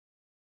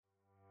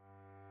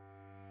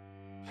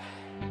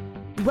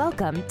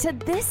Welcome to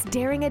This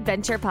Daring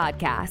Adventure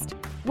podcast,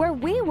 where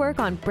we work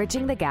on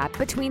bridging the gap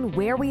between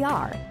where we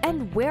are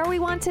and where we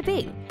want to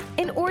be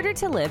in order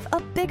to live a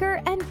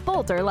bigger and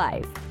bolder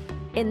life.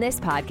 In this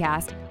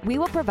podcast, we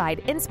will provide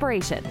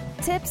inspiration,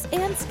 tips,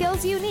 and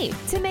skills you need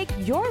to make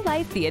your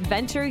life the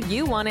adventure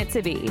you want it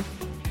to be.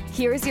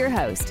 Here's your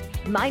host,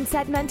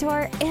 mindset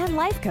mentor, and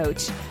life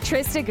coach,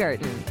 Trista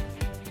Gurton.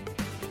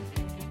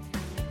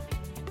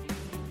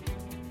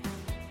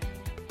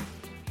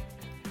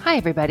 Hi,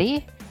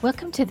 everybody.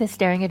 Welcome to This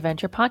Daring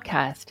Adventure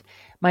podcast.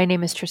 My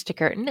name is Trista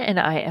Gurton, and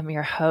I am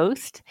your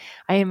host.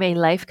 I am a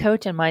life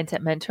coach and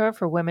mindset mentor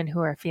for women who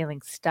are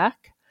feeling stuck.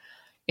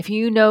 If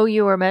you know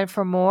you are meant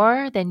for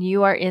more, then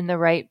you are in the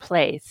right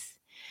place.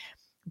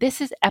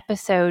 This is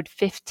episode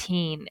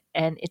 15,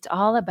 and it's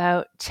all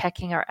about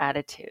checking our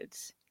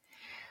attitudes.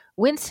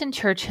 Winston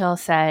Churchill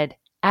said,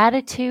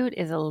 "Attitude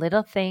is a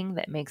little thing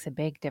that makes a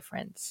big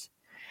difference."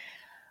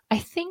 I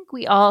think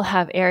we all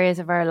have areas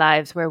of our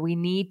lives where we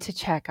need to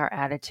check our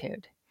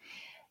attitude.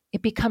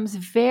 It becomes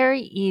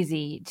very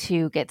easy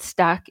to get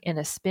stuck in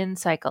a spin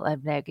cycle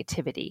of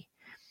negativity.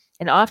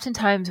 And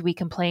oftentimes we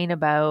complain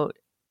about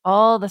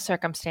all the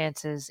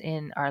circumstances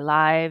in our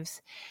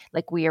lives,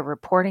 like we are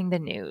reporting the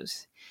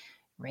news,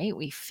 right?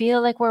 We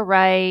feel like we're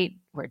right,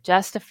 we're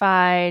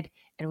justified,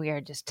 and we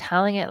are just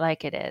telling it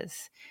like it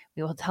is.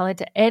 We will tell it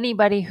to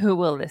anybody who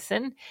will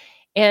listen,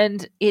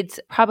 and it's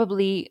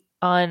probably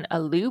on a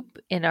loop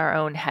in our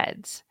own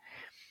heads.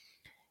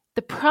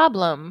 The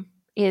problem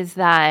is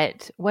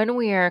that when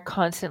we are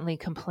constantly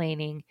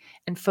complaining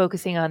and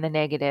focusing on the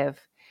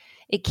negative,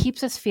 it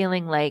keeps us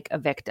feeling like a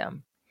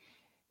victim.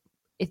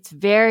 It's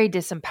very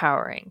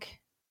disempowering.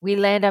 We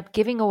land up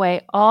giving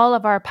away all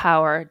of our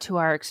power to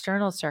our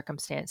external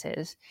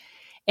circumstances,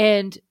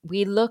 and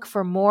we look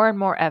for more and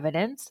more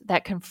evidence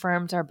that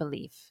confirms our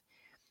belief.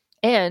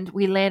 And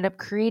we land up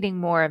creating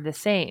more of the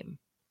same.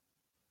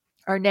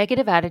 Our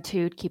negative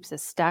attitude keeps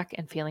us stuck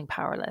and feeling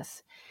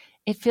powerless.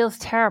 It feels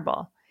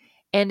terrible,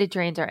 and it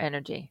drains our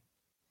energy.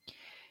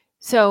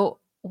 So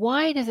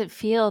why does it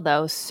feel,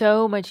 though,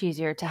 so much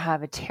easier to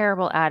have a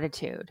terrible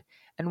attitude?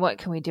 And what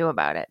can we do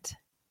about it?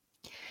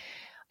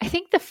 I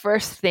think the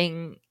first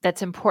thing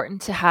that's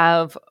important to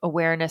have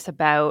awareness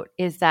about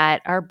is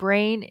that our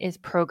brain is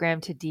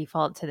programmed to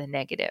default to the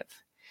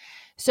negative.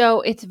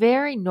 So it's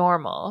very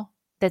normal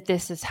that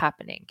this is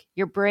happening.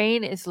 Your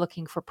brain is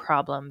looking for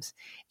problems.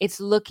 It's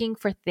looking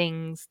for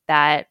things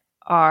that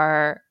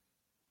are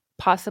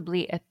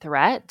possibly a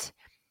threat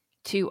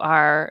to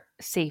our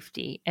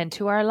safety and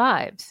to our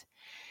lives.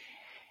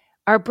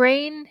 Our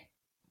brain,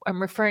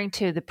 I'm referring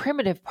to the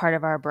primitive part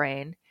of our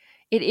brain,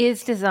 it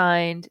is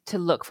designed to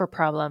look for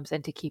problems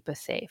and to keep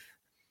us safe.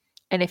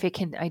 And if it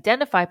can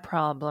identify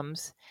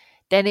problems,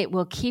 then it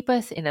will keep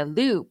us in a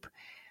loop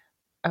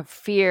of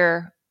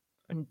fear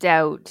and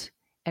doubt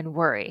and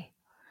worry.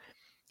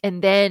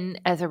 And then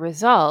as a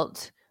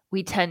result,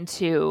 we tend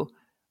to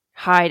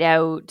hide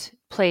out,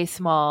 play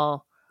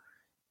small,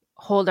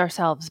 hold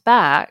ourselves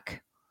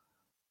back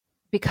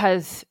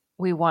because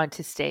we want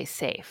to stay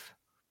safe.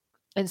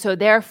 And so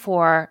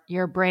therefore,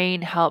 your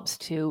brain helps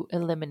to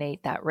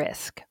eliminate that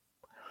risk.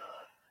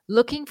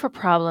 Looking for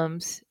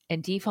problems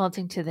and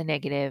defaulting to the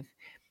negative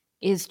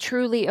is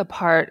truly a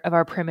part of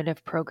our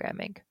primitive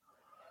programming.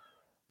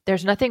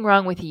 There's nothing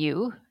wrong with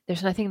you.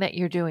 There's nothing that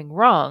you're doing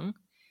wrong.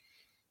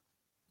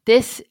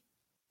 This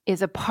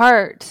is a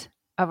part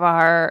of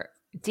our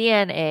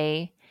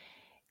DNA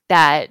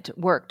that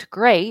worked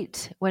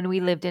great when we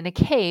lived in a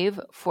cave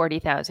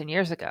 40,000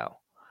 years ago.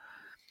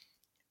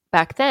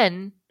 Back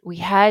then, we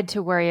had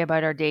to worry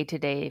about our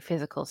day-to-day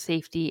physical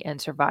safety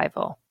and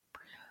survival.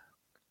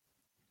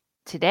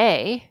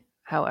 Today,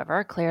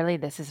 however, clearly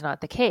this is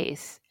not the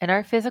case, and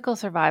our physical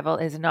survival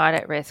is not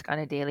at risk on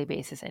a daily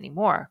basis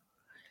anymore.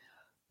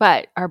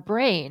 But our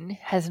brain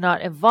has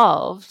not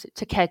evolved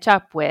to catch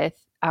up with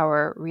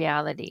our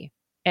reality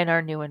and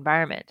our new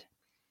environment.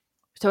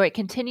 So it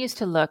continues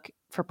to look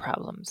for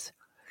problems.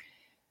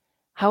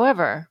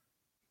 However,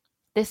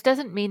 this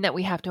doesn't mean that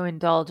we have to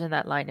indulge in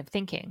that line of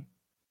thinking.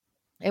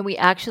 And we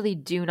actually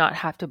do not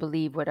have to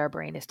believe what our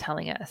brain is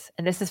telling us.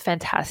 And this is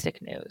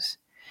fantastic news.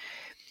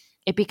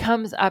 It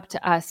becomes up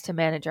to us to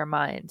manage our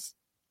minds.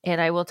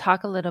 And I will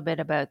talk a little bit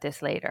about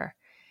this later.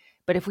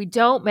 But if we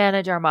don't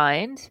manage our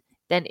mind,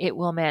 then it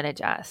will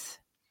manage us.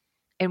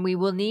 And we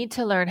will need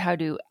to learn how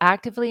to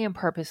actively and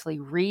purposely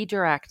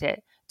redirect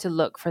it to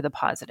look for the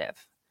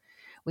positive.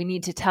 We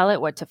need to tell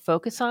it what to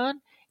focus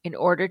on in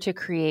order to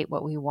create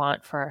what we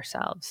want for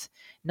ourselves,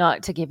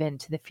 not to give in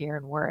to the fear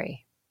and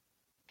worry.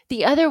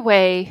 The other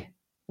way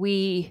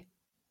we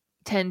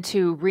tend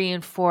to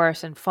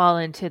reinforce and fall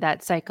into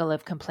that cycle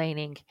of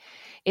complaining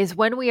is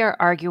when we are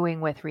arguing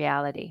with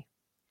reality.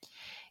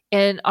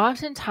 And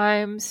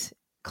oftentimes,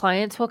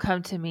 clients will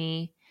come to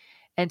me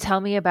and tell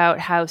me about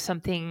how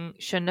something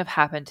shouldn't have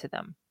happened to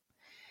them.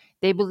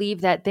 They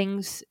believe that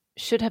things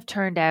should have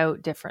turned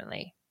out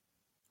differently,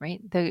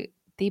 right? The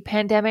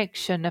pandemic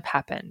shouldn't have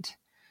happened.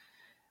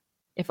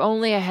 If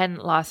only I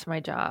hadn't lost my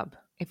job.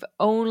 If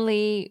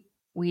only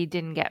we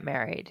didn't get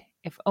married.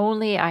 If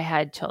only I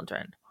had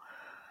children.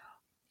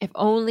 If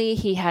only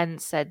he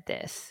hadn't said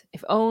this.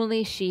 If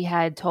only she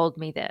had told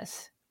me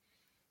this,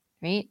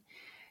 right?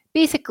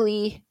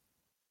 Basically,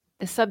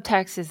 the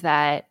subtext is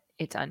that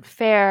it's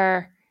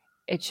unfair,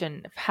 it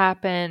shouldn't have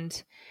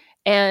happened,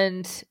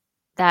 and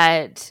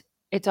that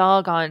it's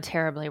all gone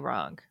terribly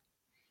wrong.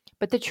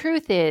 But the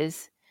truth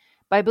is,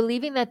 by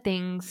believing that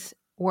things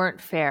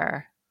weren't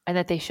fair and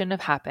that they shouldn't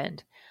have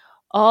happened,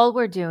 all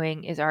we're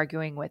doing is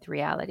arguing with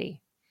reality.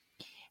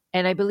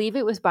 And I believe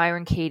it was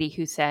Byron Katie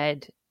who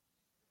said,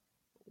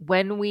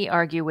 when we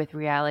argue with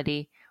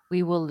reality,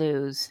 we will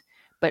lose,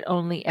 but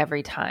only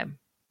every time.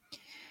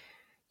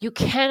 You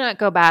cannot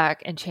go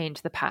back and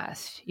change the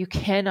past. You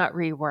cannot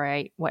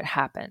rewrite what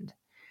happened.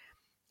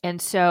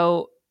 And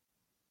so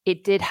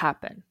it did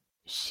happen.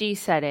 She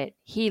said it.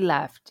 He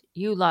left.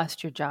 You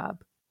lost your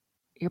job.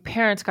 Your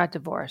parents got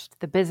divorced.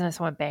 The business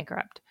went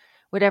bankrupt.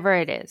 Whatever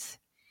it is.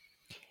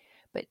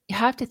 But you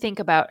have to think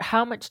about,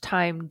 how much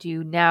time do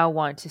you now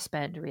want to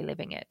spend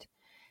reliving it?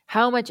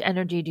 How much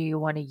energy do you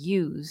want to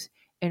use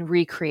in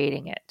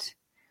recreating it?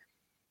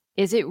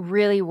 Is it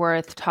really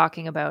worth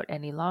talking about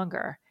any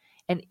longer?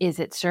 And is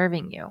it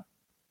serving you?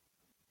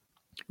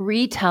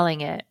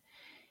 Retelling it,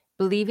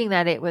 believing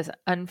that it was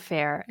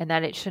unfair and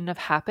that it shouldn't have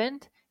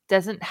happened,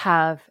 doesn't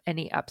have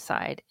any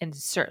upside and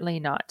certainly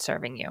not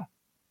serving you.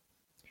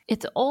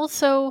 It's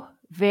also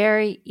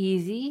very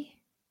easy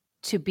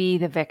to be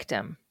the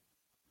victim.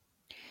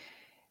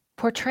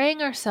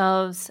 Portraying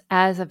ourselves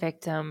as a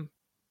victim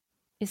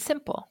is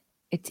simple.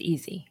 It's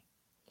easy.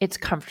 It's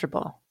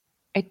comfortable.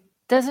 It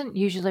doesn't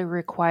usually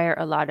require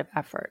a lot of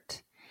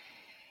effort.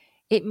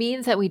 It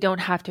means that we don't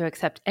have to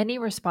accept any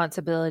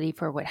responsibility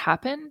for what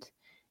happened,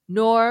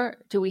 nor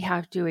do we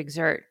have to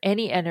exert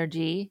any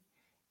energy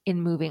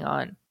in moving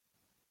on.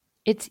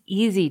 It's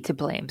easy to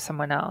blame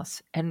someone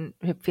else and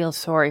feel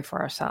sorry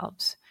for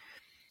ourselves.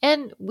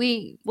 And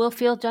we will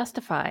feel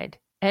justified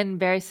and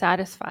very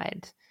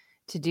satisfied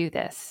to do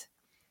this.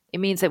 It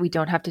means that we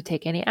don't have to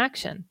take any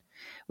action.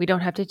 We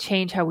don't have to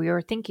change how we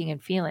are thinking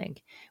and feeling,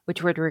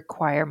 which would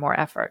require more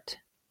effort.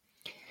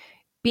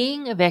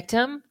 Being a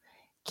victim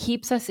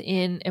keeps us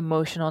in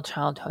emotional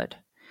childhood,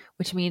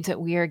 which means that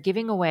we are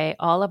giving away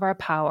all of our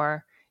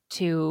power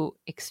to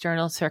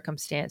external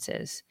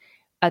circumstances,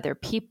 other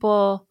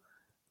people,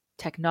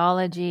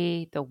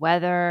 technology, the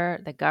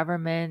weather, the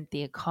government,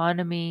 the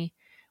economy,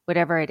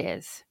 whatever it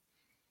is.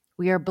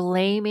 We are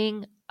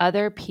blaming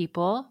other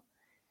people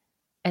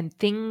and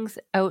things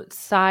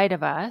outside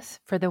of us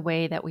for the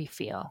way that we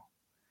feel.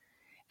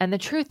 And the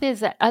truth is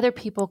that other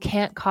people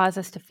can't cause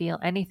us to feel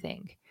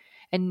anything,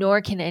 and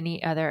nor can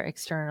any other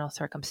external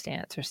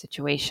circumstance or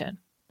situation.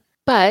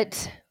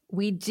 But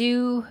we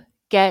do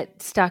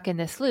get stuck in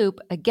this loop,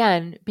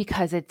 again,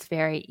 because it's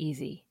very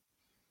easy.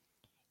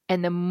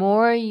 And the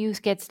more you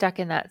get stuck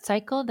in that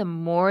cycle, the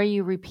more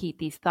you repeat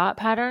these thought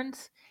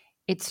patterns,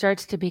 it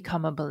starts to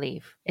become a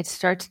belief. It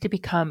starts to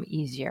become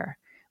easier.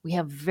 We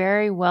have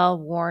very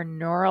well-worn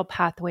neural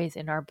pathways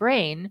in our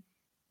brain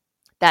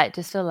that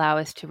just allow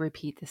us to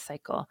repeat this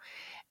cycle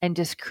and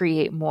just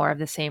create more of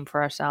the same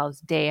for ourselves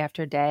day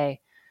after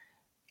day,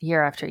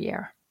 year after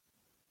year.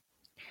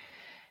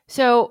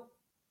 So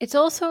it's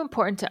also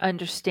important to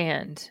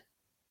understand,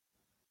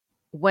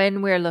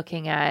 when we're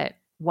looking at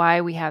why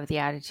we have the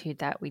attitude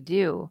that we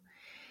do,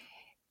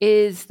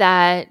 is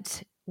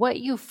that what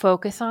you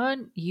focus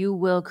on, you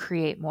will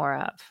create more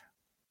of.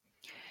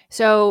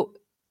 So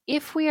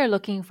if we are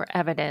looking for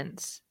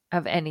evidence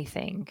of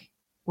anything,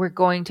 we're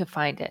going to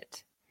find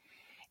it.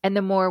 And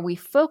the more we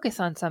focus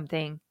on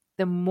something,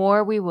 the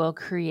more we will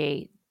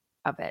create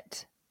of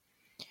it.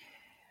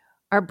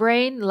 Our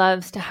brain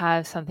loves to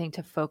have something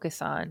to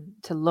focus on,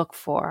 to look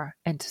for,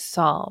 and to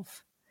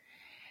solve.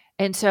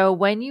 And so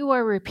when you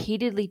are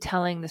repeatedly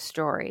telling the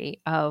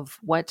story of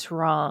what's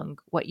wrong,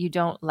 what you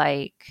don't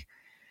like,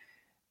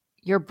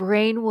 your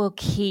brain will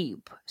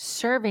keep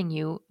serving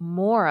you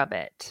more of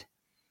it.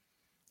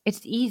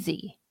 It's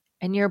easy,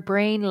 and your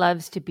brain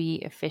loves to be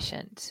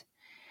efficient,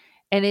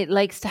 and it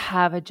likes to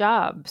have a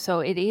job.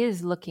 So it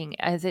is looking,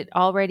 as it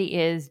already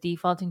is,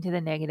 defaulting to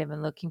the negative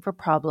and looking for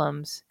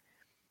problems.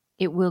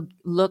 It will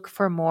look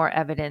for more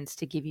evidence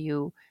to give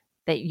you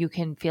that you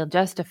can feel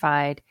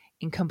justified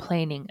in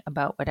complaining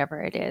about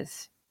whatever it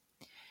is.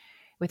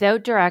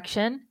 Without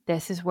direction,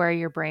 this is where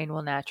your brain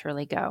will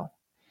naturally go.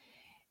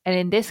 And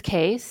in this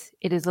case,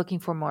 it is looking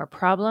for more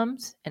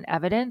problems and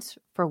evidence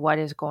for what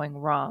is going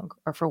wrong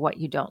or for what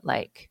you don't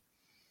like.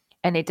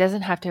 And it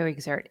doesn't have to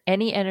exert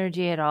any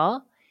energy at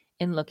all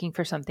in looking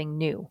for something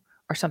new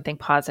or something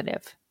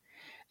positive.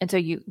 And so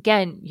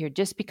you're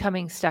just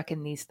becoming stuck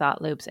in these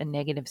thought loops and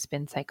negative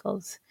spin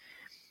cycles.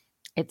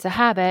 It's a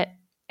habit,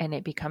 and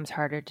it becomes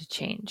harder to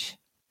change.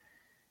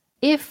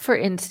 If, for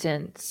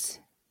instance,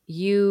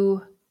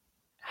 you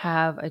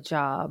have a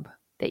job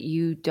that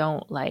you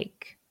don't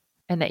like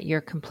and that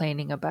you're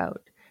complaining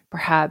about,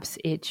 perhaps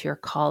it's your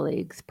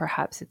colleagues,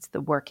 perhaps it's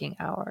the working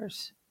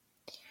hours,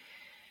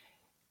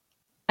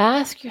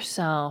 ask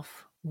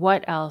yourself,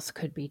 what else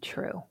could be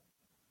true?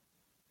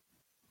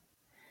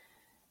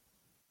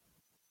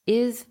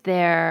 Is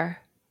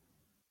there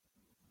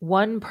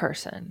one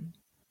person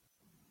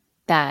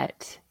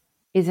that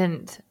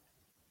isn't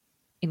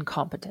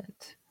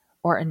incompetent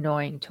or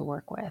annoying to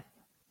work with?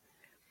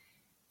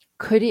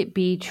 Could it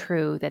be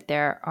true that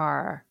there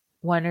are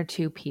one or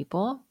two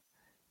people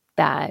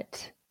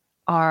that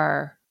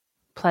are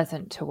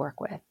pleasant to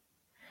work with?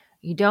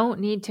 You don't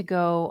need to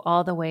go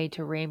all the way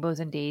to rainbows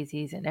and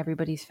daisies and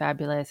everybody's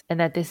fabulous and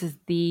that this is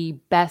the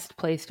best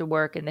place to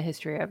work in the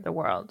history of the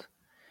world.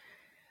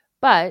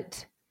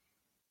 But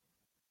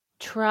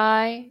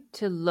try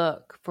to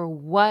look for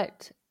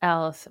what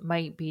else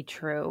might be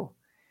true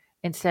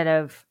instead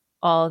of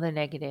all the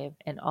negative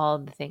and all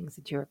the things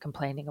that you're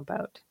complaining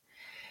about.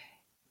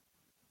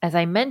 As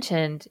I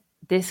mentioned,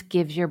 this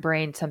gives your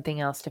brain something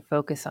else to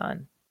focus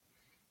on.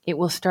 It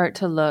will start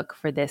to look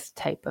for this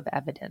type of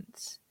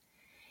evidence.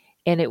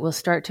 And it will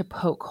start to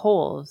poke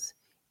holes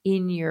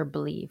in your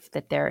belief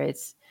that there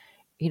is,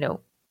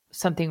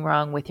 something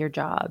wrong with your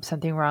job,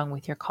 something wrong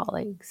with your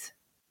colleagues,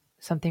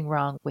 something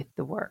wrong with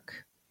the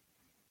work.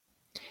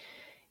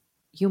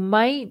 You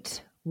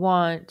might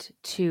want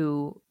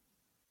to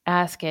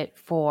ask it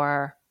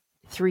for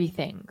 3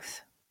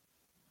 things.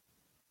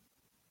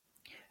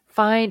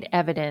 Find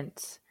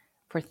evidence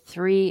for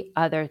 3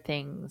 other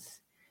things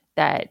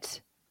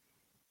that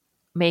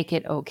make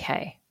it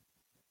okay.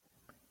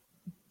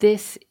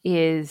 This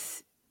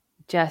is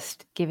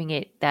just giving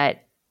it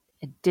that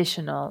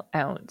additional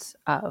ounce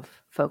of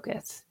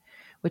focus,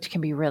 which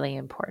can be really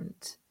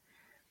important,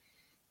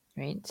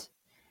 right?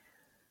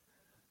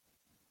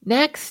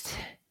 Next,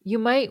 you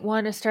might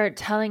want to start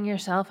telling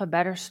yourself a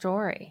better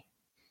story.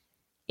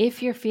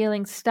 If you're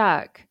feeling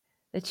stuck,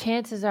 the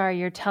chances are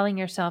you're telling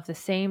yourself the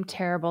same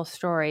terrible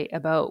story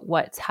about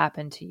what's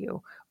happened to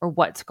you or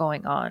what's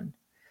going on.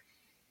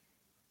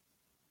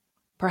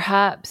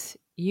 Perhaps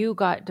you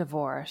got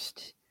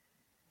divorced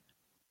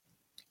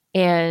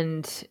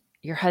and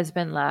your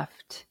husband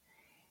left,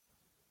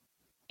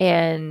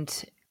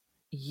 and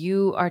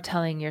you are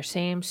telling your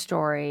same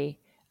story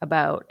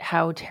about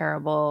how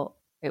terrible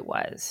it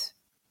was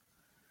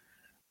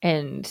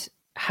and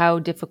how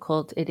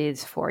difficult it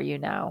is for you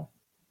now.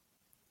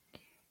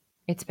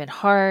 It's been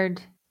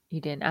hard. You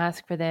didn't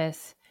ask for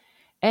this.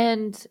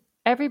 And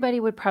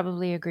everybody would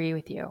probably agree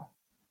with you.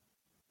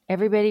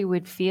 Everybody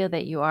would feel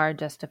that you are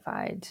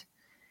justified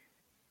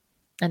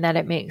and that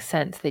it makes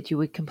sense that you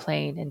would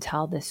complain and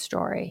tell this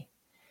story.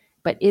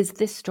 But is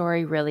this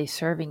story really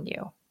serving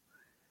you?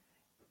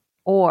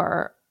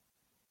 Or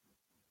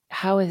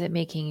how is it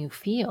making you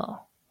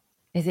feel?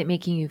 Is it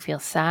making you feel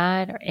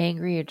sad or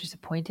angry or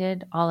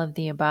disappointed? All of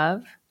the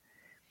above.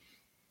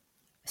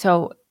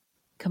 So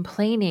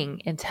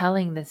complaining and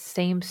telling the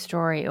same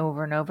story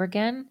over and over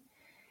again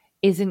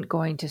isn't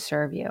going to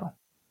serve you.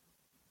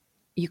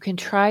 You can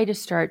try to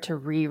start to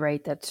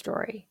rewrite that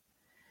story.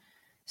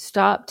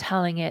 Stop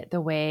telling it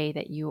the way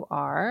that you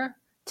are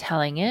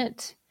telling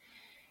it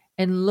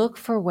and look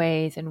for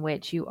ways in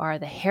which you are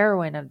the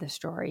heroine of the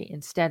story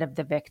instead of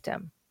the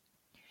victim.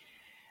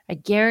 I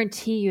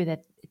guarantee you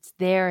that it's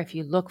there if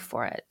you look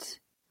for it.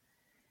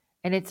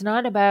 And it's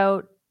not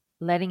about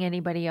letting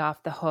anybody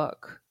off the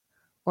hook,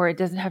 or it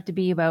doesn't have to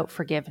be about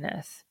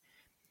forgiveness,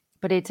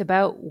 but it's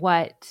about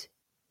what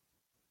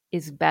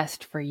is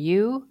best for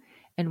you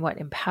and what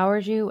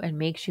empowers you and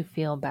makes you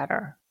feel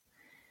better.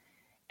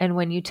 And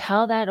when you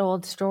tell that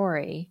old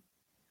story,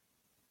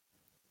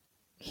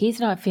 he's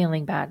not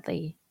feeling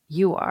badly.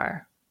 You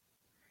are.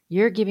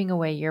 You're giving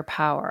away your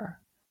power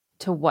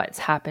to what's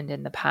happened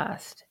in the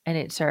past, and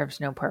it serves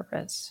no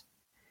purpose.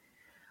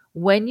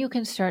 When you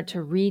can start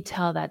to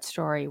retell that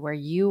story where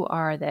you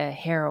are the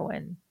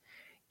heroine,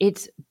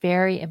 it's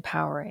very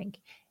empowering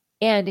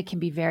and it can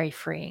be very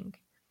freeing.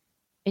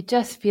 It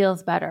just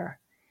feels better.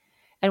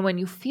 And when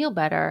you feel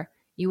better,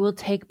 you will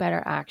take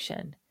better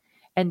action.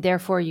 And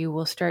therefore, you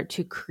will start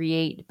to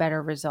create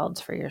better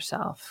results for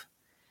yourself.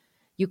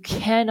 You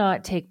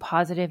cannot take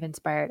positive,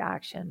 inspired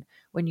action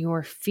when you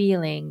are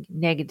feeling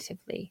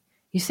negatively.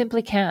 You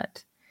simply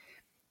can't.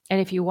 And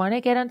if you want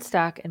to get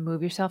unstuck and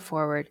move yourself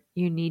forward,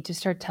 you need to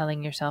start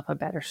telling yourself a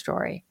better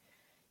story.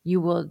 You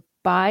will,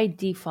 by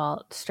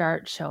default,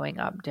 start showing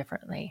up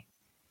differently.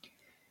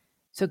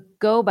 So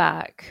go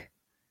back,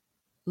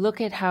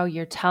 look at how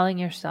you're telling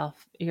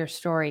yourself your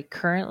story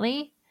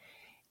currently,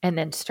 and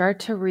then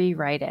start to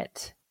rewrite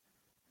it.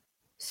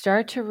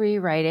 Start to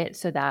rewrite it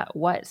so that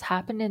what's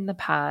happened in the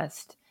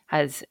past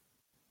has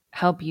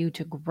helped you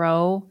to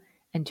grow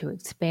and to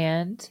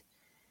expand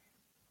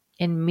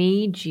and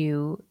made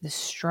you the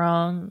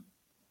strong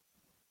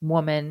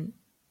woman,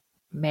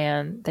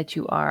 man that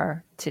you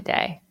are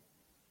today.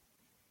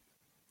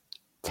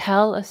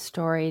 Tell a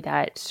story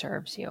that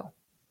serves you.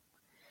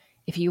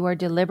 If you are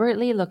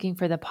deliberately looking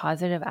for the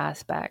positive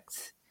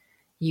aspects,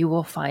 you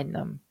will find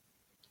them,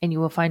 and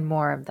you will find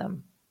more of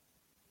them.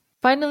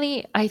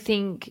 Finally, I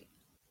think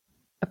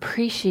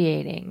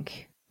appreciating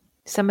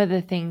some of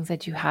the things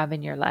that you have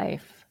in your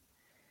life.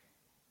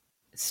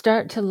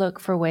 Start to look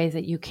for ways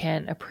that you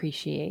can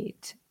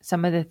appreciate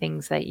some of the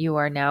things that you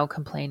are now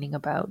complaining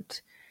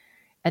about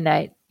and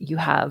that you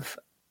have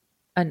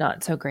a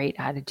not so great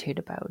attitude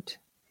about.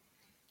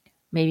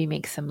 Maybe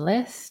make some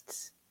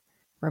lists,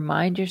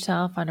 remind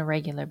yourself on a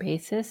regular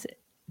basis,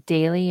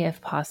 daily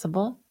if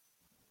possible,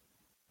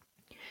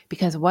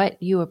 because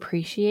what you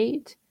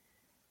appreciates.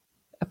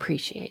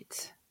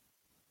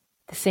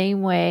 The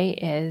same way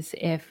is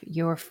if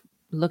you're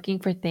looking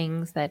for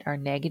things that are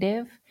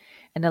negative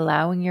and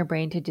allowing your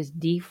brain to just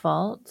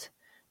default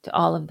to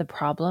all of the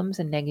problems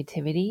and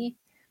negativity,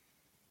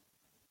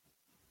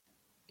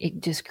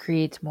 it just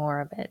creates more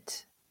of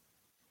it.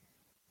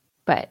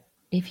 But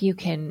if you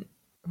can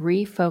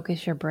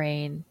refocus your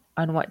brain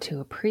on what to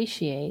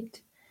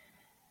appreciate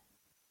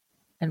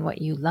and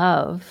what you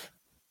love,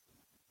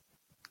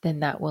 then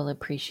that will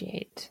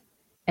appreciate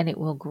and it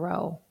will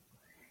grow.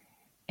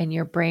 And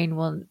your brain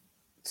will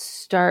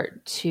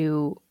start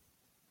to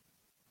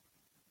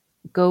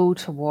go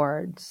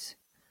towards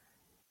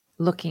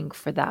looking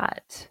for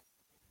that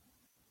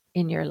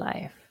in your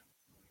life.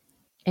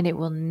 And it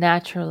will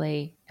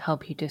naturally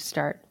help you to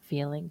start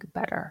feeling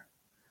better.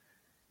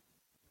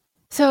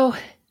 So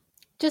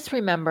just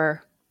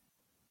remember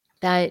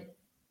that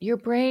your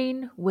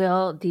brain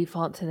will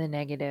default to the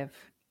negative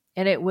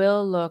and it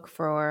will look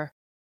for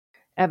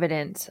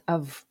evidence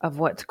of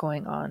what's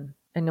going on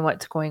and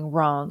what's going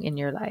wrong in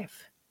your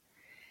life.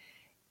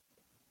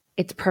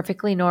 It's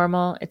perfectly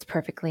normal. It's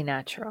perfectly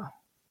natural.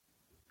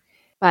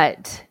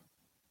 But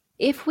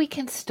if we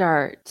can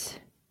start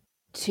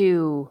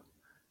to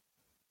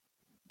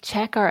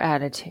check our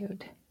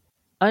attitude,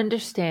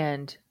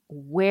 understand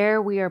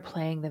where we are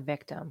playing the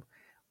victim,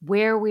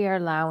 where we are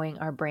allowing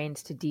our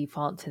brains to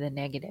default to the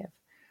negative,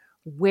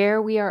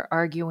 where we are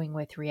arguing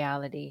with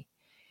reality,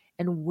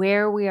 and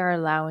where we are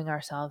allowing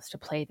ourselves to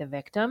play the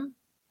victim,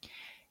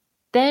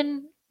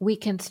 then we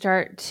can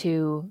start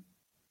to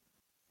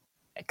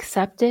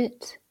accept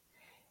it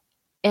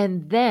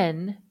and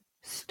then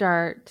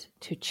start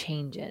to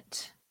change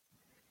it.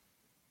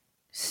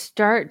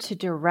 Start to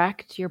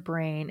direct your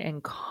brain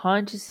and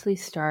consciously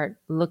start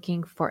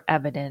looking for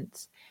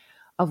evidence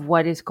of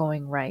what is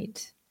going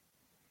right.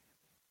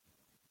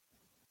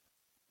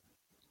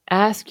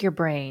 Ask your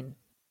brain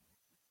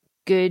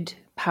good,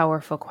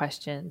 powerful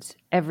questions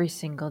every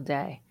single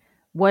day.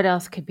 What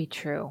else could be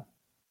true?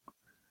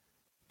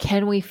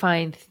 Can we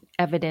find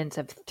evidence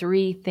of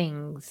 3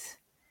 things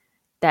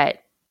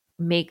that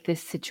make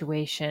this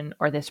situation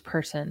or this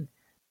person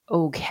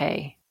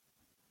okay,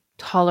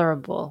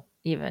 tolerable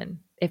even,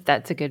 if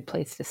that's a good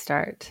place to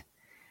start?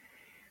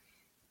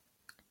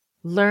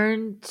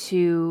 Learn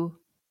to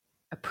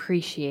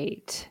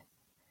appreciate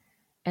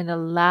and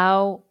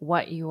allow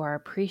what you are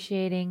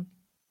appreciating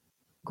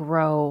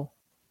grow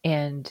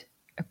and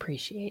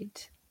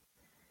appreciate.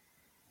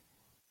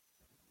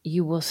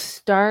 You will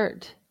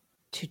start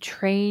to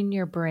train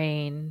your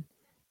brain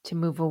to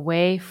move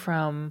away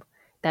from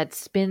that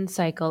spin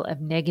cycle of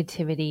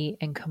negativity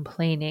and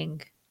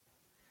complaining.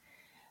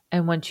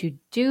 And once you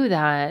do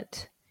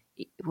that,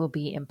 it will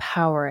be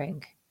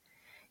empowering.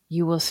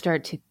 You will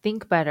start to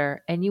think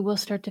better and you will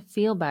start to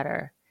feel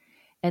better.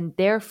 And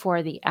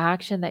therefore, the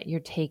action that you're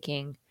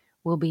taking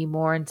will be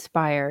more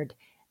inspired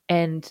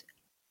and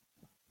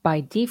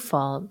by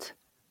default,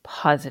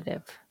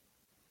 positive.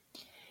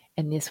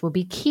 And this will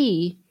be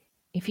key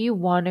if you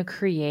want to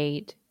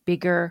create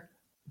bigger,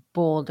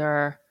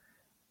 bolder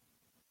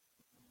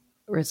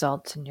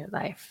results in your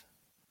life.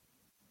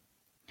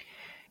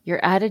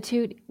 Your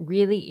attitude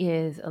really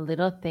is a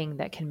little thing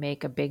that can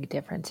make a big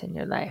difference in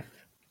your life.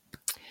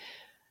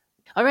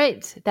 All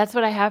right, that's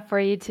what I have for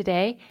you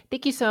today.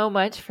 Thank you so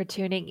much for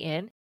tuning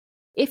in.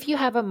 If you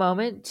have a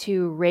moment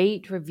to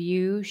rate,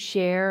 review,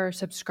 share, or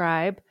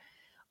subscribe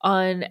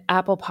on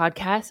Apple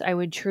Podcasts, I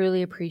would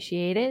truly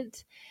appreciate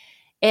it.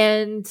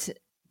 And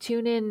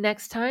tune in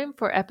next time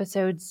for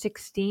episode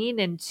 16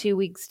 in 2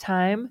 weeks'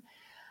 time.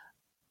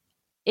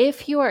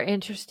 If you are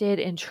interested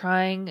in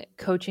trying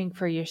coaching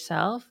for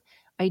yourself,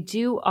 I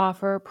do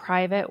offer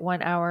private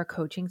 1-hour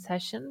coaching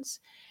sessions,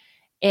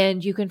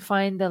 and you can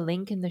find the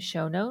link in the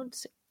show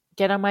notes.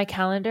 Get on my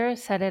calendar,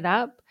 set it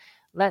up.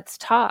 Let's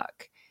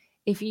talk.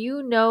 If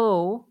you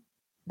know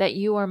that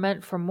you are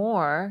meant for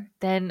more,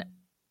 then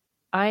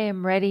I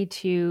am ready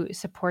to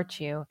support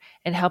you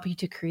and help you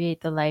to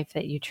create the life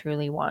that you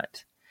truly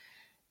want.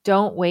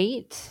 Don't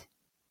wait.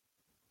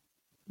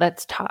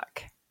 Let's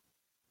talk.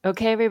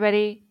 Okay,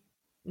 everybody.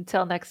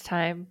 Until next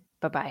time,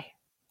 bye-bye.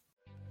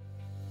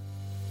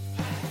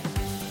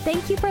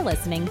 Thank you for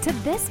listening to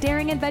This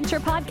Daring Adventure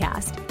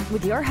podcast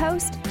with your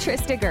host,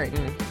 Trista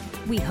Gurton.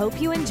 We hope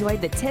you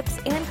enjoyed the tips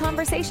and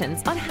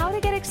conversations on how to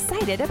get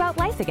excited about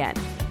life again.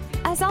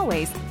 As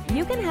always,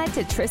 you can head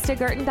to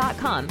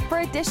tristagurton.com for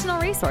additional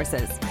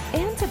resources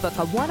and to book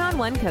a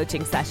one-on-one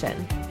coaching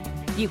session.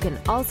 You can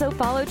also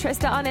follow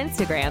Trista on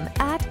Instagram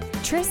at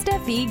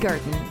Trista V.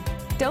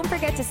 Gurton. Don't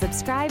forget to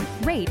subscribe,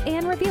 rate,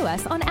 and review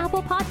us on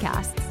Apple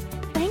Podcasts.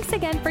 Thanks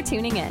again for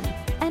tuning in,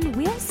 and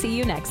we'll see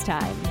you next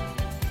time.